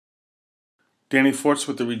Danny Forts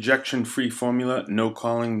with the rejection-free formula, no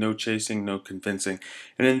calling, no chasing, no convincing.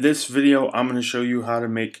 And in this video, I'm going to show you how to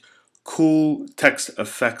make cool text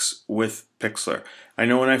effects with Pixlr. I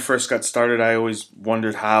know when I first got started, I always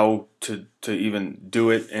wondered how to even do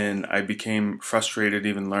it, and I became frustrated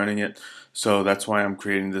even learning it. So that's why I'm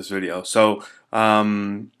creating this video. So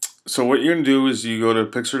what you're going to do is you go to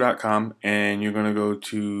Pixlr.com and you're going to go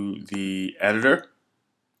to the editor,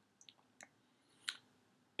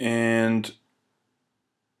 and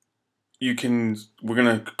we're going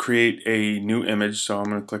to create a new image. So I'm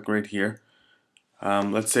going to click right here.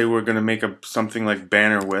 Let's say we're going to make something like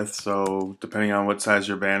banner width, so depending on what size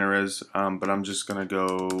your banner is, but I'm just going to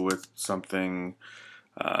go with something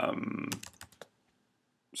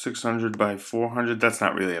 600 by 400. That's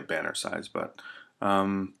not really a banner size, but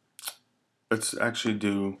let's actually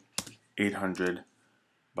do 800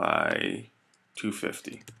 by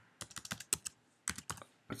 250.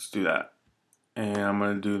 Let's do that. And I'm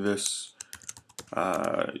going to do this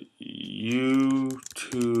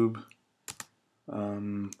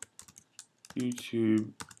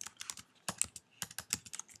YouTube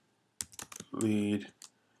lead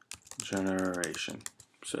generation.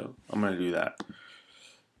 So I'm going to do that.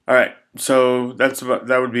 All right, so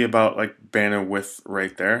that would be about like banner width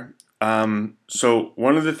right there. So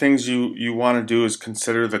one of the things you want to do is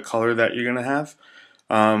consider the color that you're going to have.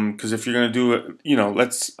 Because if you're going to do it, you know,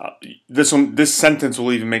 this sentence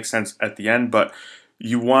will even make sense at the end, but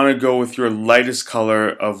you want to go with your lightest color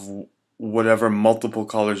of whatever multiple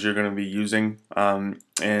colors you're going to be using,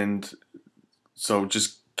 and so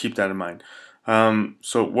just keep that in mind.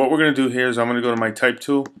 So what we're going to do here is I'm going to go to my type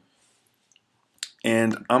tool,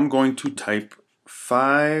 and I'm going to type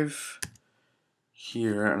 5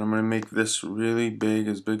 here, and I'm going to make this really big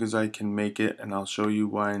as I can make it, and I'll show you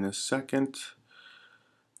why in a second.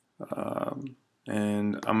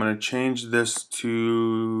 And I'm going to change this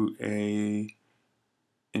to a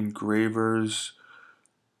engravers.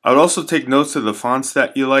 I would also take notes of the fonts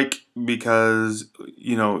that you like, because,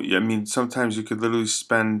 you know, I mean, sometimes you could literally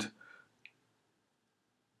spend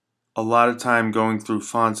a lot of time going through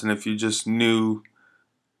fonts, and if you just knew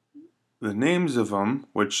the names of them,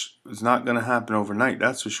 which is not going to happen overnight,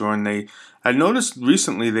 that's for sure. And I noticed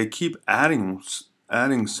recently they keep adding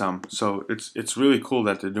some, so it's really cool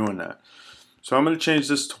that they're doing that. So I'm going to change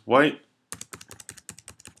this to white.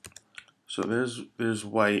 So there's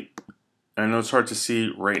white. I know it's hard to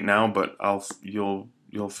see right now, but we'll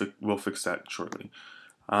fix that shortly.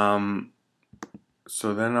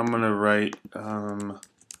 So then I'm going to write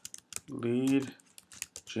lead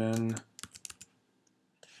gen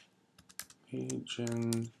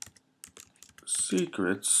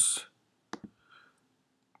secrets.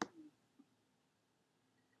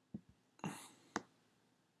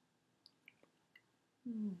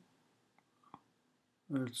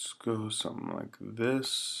 Let's go something like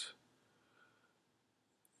this.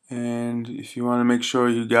 And if you want to make sure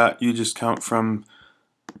you just count from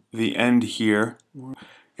the end here.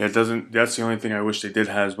 Yeah, it doesn't. That's the only thing I wish they did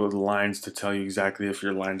have, but the lines to tell you exactly if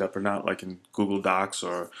you're lined up or not, like in Google Docs,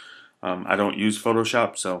 or I don't use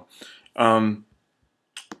Photoshop, so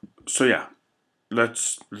so yeah.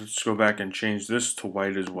 Let's go back and change this to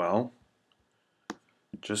white as well,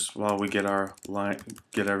 just while we get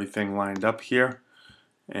everything lined up here.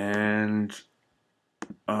 And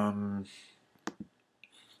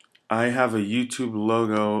I have a YouTube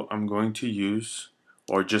logo I'm going to use,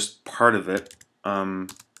 or just part of it. I'm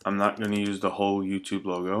not going to use the whole YouTube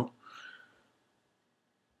logo.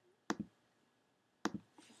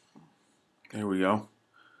 There we go.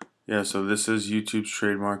 Yeah, so this is YouTube's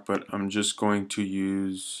trademark, but I'm just going to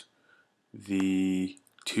use the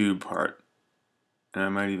tube part. And I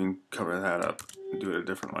might even cover that up and do it a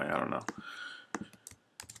different way. I don't know.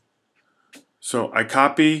 So I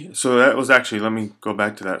copy. So that was actually, let me go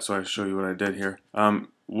back to that so I show you what I did here.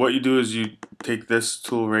 What you do is you take this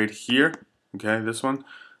tool right here, okay, this one,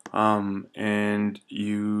 and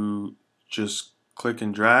you just click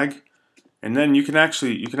and drag, and then you can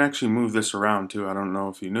actually move this around too. I don't know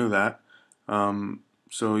if you knew that.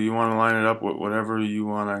 So you want to line it up with whatever you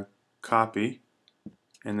want to copy,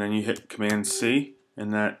 and then you hit Command C,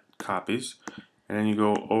 and that copies, and then you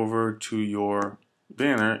go over to your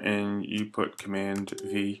banner and you put Command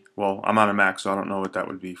V. Well, I'm on a Mac, so I don't know what that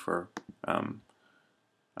would be for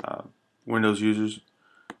Windows users.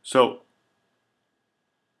 So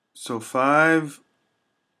 5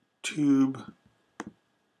 tube.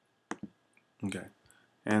 Okay,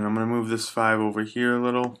 and I'm gonna move this 5 over here a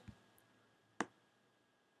little.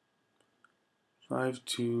 5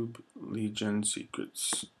 tube lead gen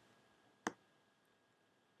secrets.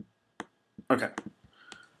 Okay,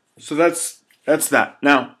 so that's that's that.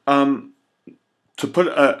 Now, to put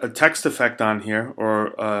a text effect on here,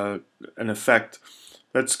 or an effect,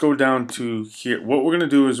 let's go down to here. What we're going to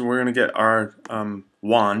do is we're going to get our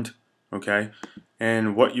wand, okay?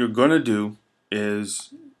 And what you're going to do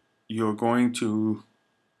is you're going to,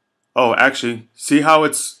 oh, actually, see how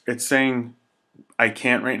it's saying I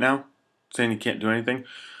can't right now? It's saying you can't do anything.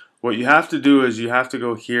 What you have to do is you have to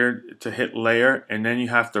go here to hit layer, and then you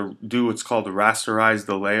have to do what's called rasterize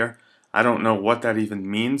the layer. I don't know what that even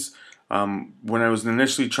means. When I was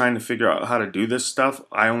initially trying to figure out how to do this stuff,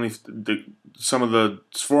 some of the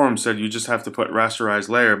forums said you just have to put rasterize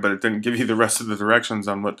layer, but it didn't give you the rest of the directions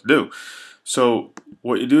on what to do. So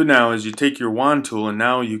what you do now is you take your wand tool, and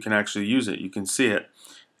now you can actually use it. You can see it.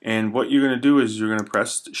 And what you're going to do is you're going to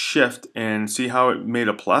press shift and see how it made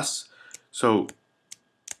a plus. So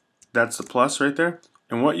that's the plus right there.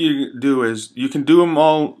 And what you do is you can do them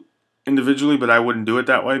all individually, but I wouldn't do it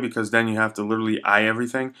that way because then you have to literally eye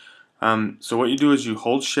everything. So what you do is you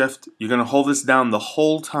hold shift. You're going to hold this down the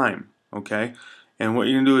whole time, okay? And what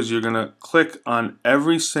you're going to do is you're going to click on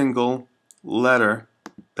every single letter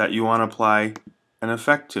that you want to apply an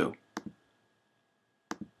effect to.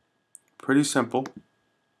 Pretty simple.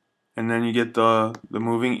 And then you get the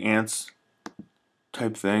moving ants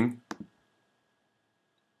type thing.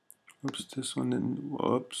 Oops, this one didn't,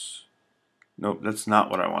 whoops. Nope, that's not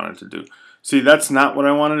what I wanted to do. See, that's not what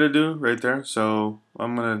I wanted to do right there. So I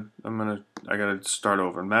gotta start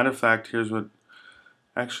over. Matter of fact, here's what,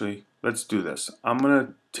 actually, let's do this. I'm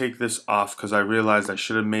gonna take this off because I realized I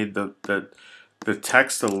should have made the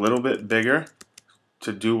text a little bit bigger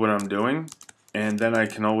to do what I'm doing, and then I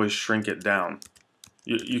can always shrink it down.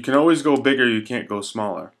 You can always go bigger, you can't go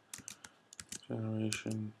smaller.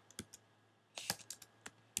 Generation.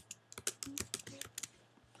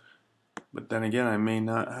 But then again, I may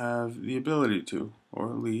not have the ability to, or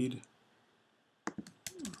lead.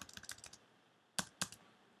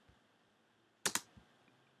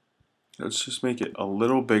 Let's just make it a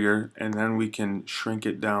little bigger, and then we can shrink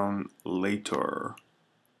it down later.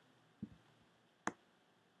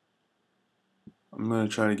 I'm going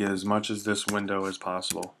to try to get as much as this window as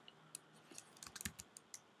possible.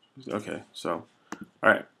 Okay, so,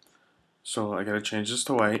 alright. So I got to change this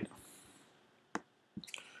to white.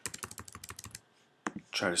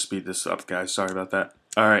 Try to speed this up, guys. Sorry about that.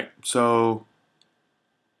 Alright, so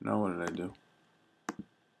now what did I do?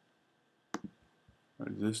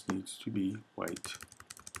 This needs to be white.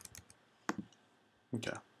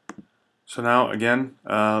 Okay. So now again,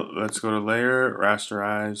 let's go to layer,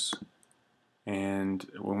 rasterize, and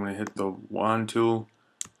we're going to hit the wand tool,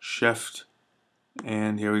 shift,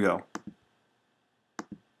 and here we go.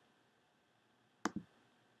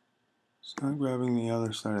 It's not grabbing the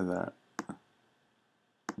other side of that.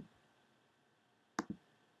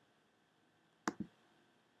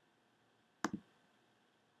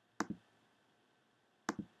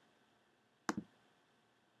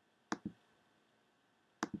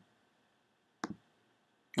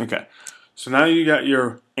 Okay, so now you got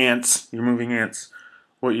your ants, your moving ants.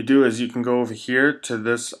 What you do is you can go over here to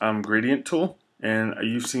this gradient tool, and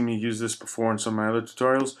you've seen me use this before in some of my other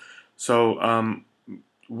tutorials. So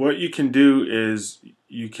what you can do is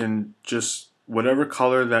you can just, whatever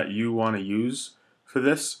color that you want to use for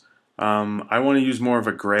this, I want to use more of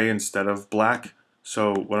a gray instead of black.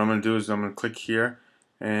 So what I'm going to do is I'm going to click here,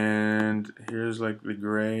 and here's like the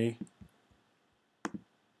gray.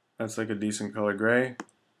 That's like a decent color gray.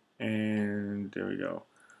 And there we go,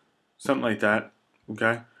 something like that.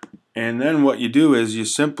 Okay, and then what you do is you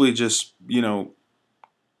simply just, you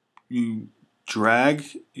drag,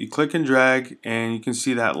 you click and drag, and you can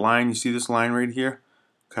see that line. You see this line right here?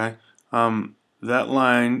 Okay, that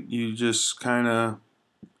line you just kind of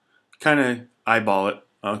eyeball it.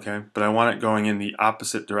 Okay, but I want it going in the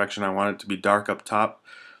opposite direction. I want it to be dark up top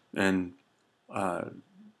and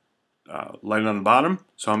light on the bottom.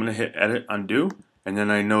 So I'm going to hit edit, undo, and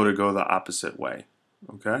then I know to go the opposite way.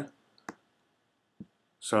 Okay,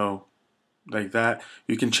 so like that.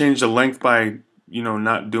 You can change the length by,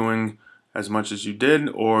 not doing as much as you did,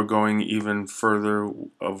 or going even further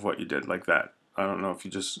of what you did, like that. I don't know if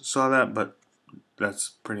you just saw that, but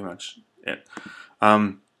that's pretty much it.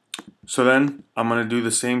 So then I'm going to do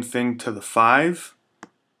the same thing to the 5.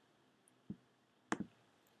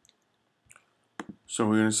 So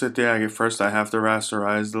we're going to sit there. First I have to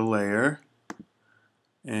rasterize the layer,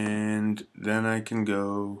 and then I can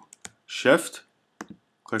go shift,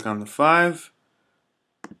 click on the 5,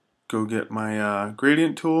 go get my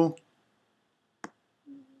gradient tool,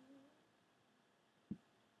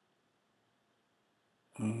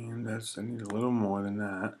 and I need a little more than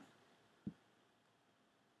that.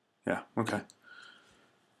 Yeah, okay.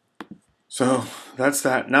 So that's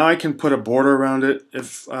that. Now I can put a border around it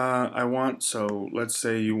if I want. So let's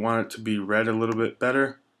say you want it to be red a little bit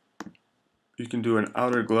better. You can do an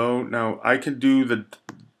outer glow. Now I can do the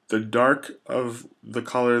dark of the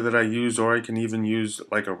color that I use, or I can even use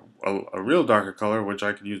like a real darker color, which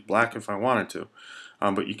I could use black if I wanted to.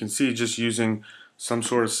 But you can see just using some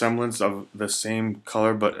sort of semblance of the same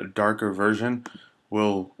color but a darker version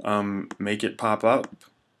will make it pop up.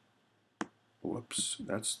 Whoops,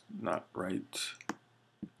 that's not right.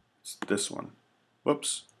 It's this one.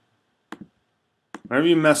 Whoops. Whenever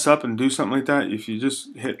you mess up and do something like that, if you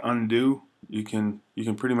just hit undo, you can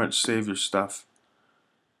pretty much save your stuff.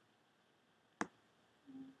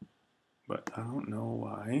 But I don't know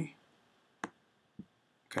why.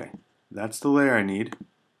 Okay, that's the layer I need.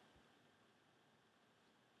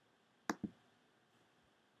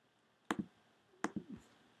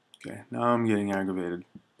 Okay, now I'm getting aggravated.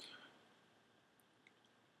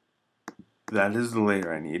 That is the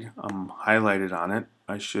layer I need. I'm highlighted on it.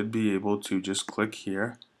 I should be able to just click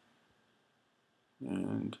here.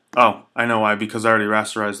 And oh, I know why, because I already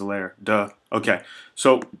rasterized the layer. Duh. Okay,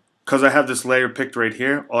 so because I have this layer picked right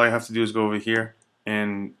here, all I have to do is go over here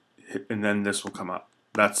and then this will come up.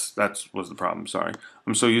 That was the problem. Sorry,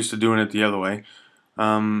 I'm so used to doing it the other way.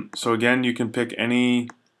 So again, you can pick any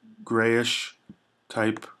grayish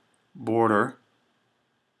type border.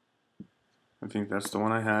 I think that's the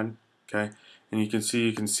one I had. Okay, and you can see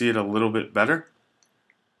it a little bit better.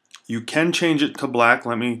 You can change it to black.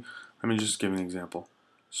 Let me just give an example.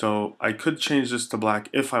 So I could change this to black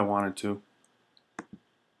if I wanted to.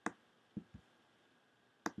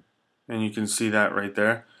 And you can see that right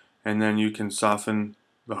there. And then you can soften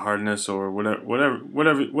the hardness or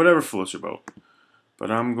whatever floats your boat.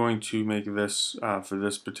 But I'm going to make this, for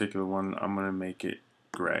this particular one, I'm going to make it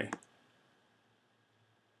gray.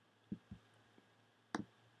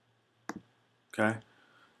 Okay.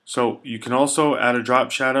 So you can also add a drop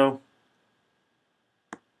shadow.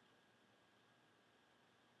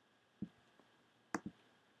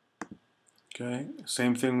 Okay,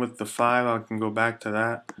 same thing with the 5. I can go back to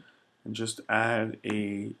that and just add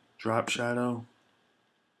a drop shadow.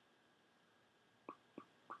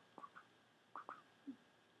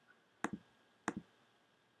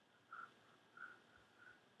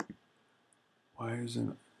 Why isn't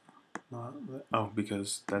it not? Oh,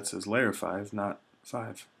 because that says layer 5, not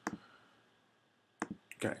 5.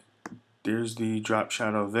 Okay, there's the drop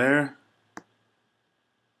shadow there,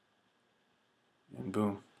 and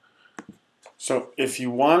boom. So if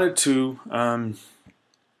you wanted to,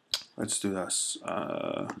 let's do this.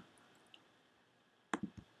 I'm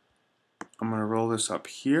going to roll this up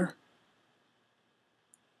here.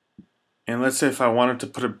 And let's say if I wanted to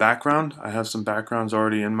put a background, I have some backgrounds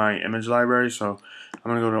already in my image library. So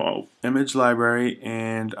I'm going to go to image library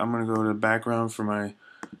and I'm going to go to background for my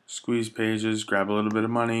squeeze pages, grab a little bit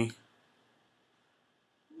of money.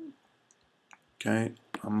 Okay,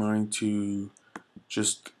 I'm going to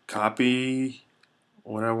just copy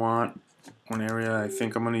what I want, one area I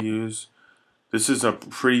think I'm going to use. This is a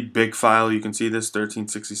pretty big file. You can see this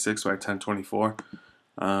 1366 by 1024.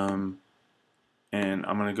 And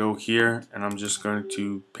I'm going to go here and I'm just going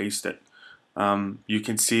to paste it. You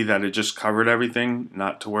can see that it just covered everything.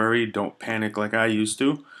 Not to worry, don't panic like I used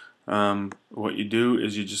to. What you do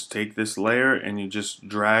is you just take this layer and you just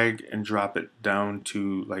drag and drop it down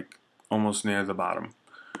to like almost near the bottom.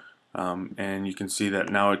 And you can see that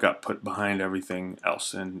now it got put behind everything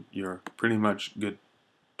else and you're pretty much good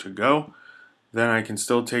to go. Then I can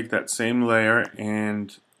still take that same layer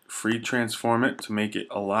and free transform it to make it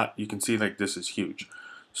a lot. You can see like this is huge.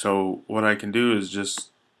 So what I can do is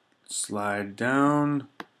just slide down.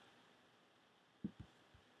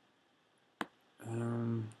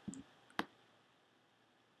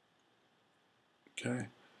 Okay.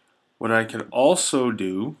 What I could also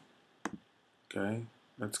do, okay,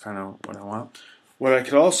 that's kind of what I want. What I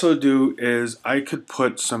could also do is I could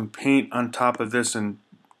put some paint on top of this and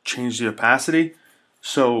change the opacity.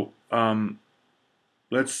 So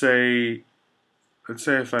let's say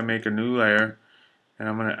if I make a new layer and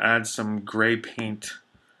I'm going to add some gray paint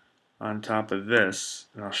on top of this,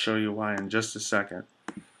 and I'll show you why in just a second.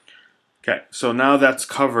 Okay, so now that's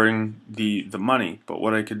covering the money, but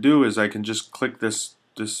what I could do is I can just click this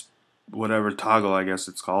whatever toggle, I guess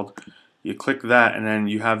it's called. You click that and then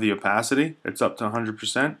you have the opacity. It's up to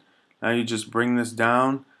 100%. Now you just bring this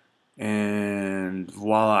down and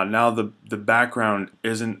voila, now the background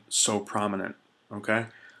isn't so prominent. Okay,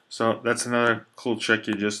 so that's another cool trick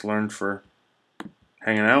you just learned for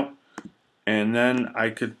hanging out. And then I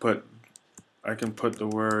can put the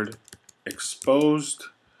word exposed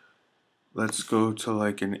let's go to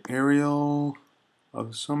like an Arial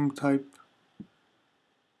of some type.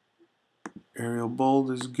 Arial bold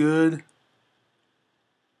is good.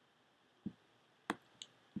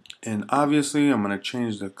 And obviously I'm going to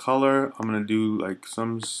change the color. I'm going to do like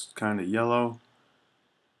some kind of yellow.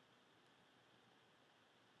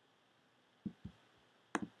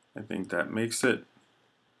 I think that makes it.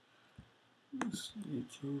 It's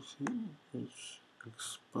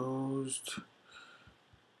exposed.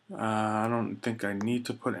 I don't think I need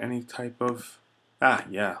to put any type of.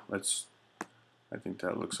 Yeah, I think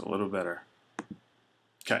that looks a little better.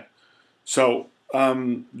 Okay, so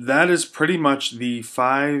that is pretty much the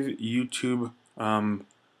 5 YouTube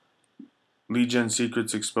lead gen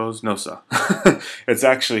secrets exposed. No, sir. It's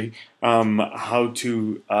actually how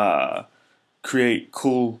to create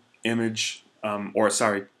cool image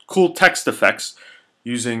cool text effects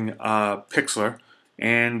using Pixlr.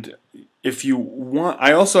 And if you want,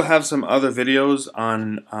 I also have some other videos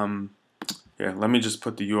on. Here, let me just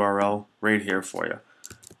put the URL right here for you.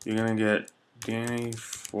 You're gonna get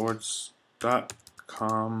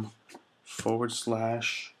DannyForts.com /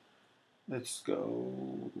 let's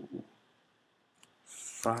go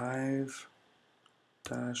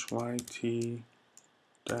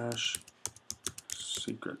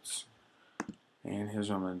 5-YT-secrets. And here's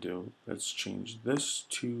what I'm going to do. Let's change this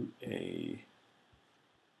to a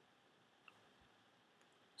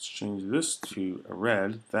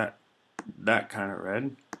red, that kind of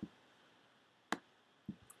red.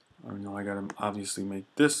 I know I got to obviously make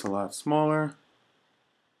this a lot smaller.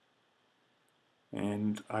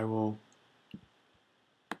 And I will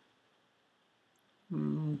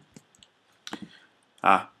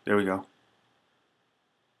there we go.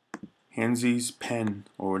 Hansy's pen,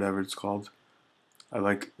 or whatever it's called. I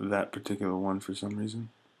like that particular one for some reason.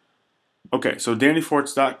 Okay, so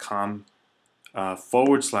DannyForts.com /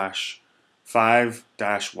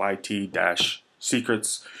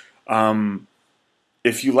 5-YT-secrets.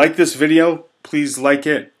 If you like this video, please like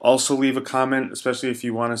it. Also leave a comment, especially if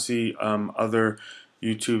you want to see other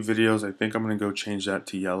YouTube videos. I think I'm going to go change that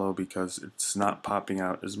to yellow because it's not popping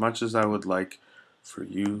out as much as I would like for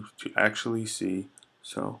you to actually see.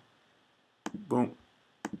 So, boom.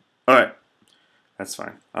 Alright, that's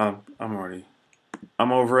fine. I'm over it.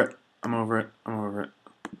 I'm over it.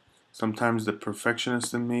 Sometimes the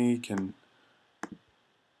perfectionist in me can.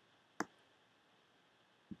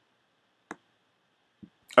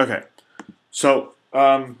 Okay, so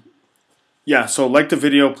yeah, so like the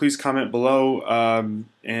video, please comment below,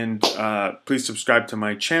 and please subscribe to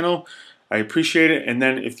my channel. I appreciate it. And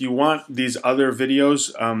then if you want these other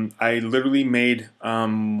videos, I literally made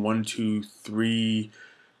 1, 2, 3.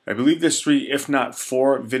 I believe there's 3, if not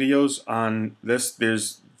 4 videos on this.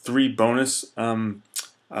 There's 3 bonus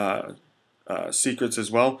secrets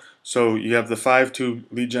as well. So you have the 5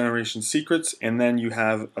 lead generation secrets, and then you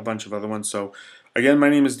have a bunch of other ones. So again, my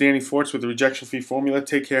name is Danny Forts with the Rejection Free Formula.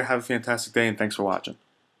 Take care, have a fantastic day, and thanks for watching.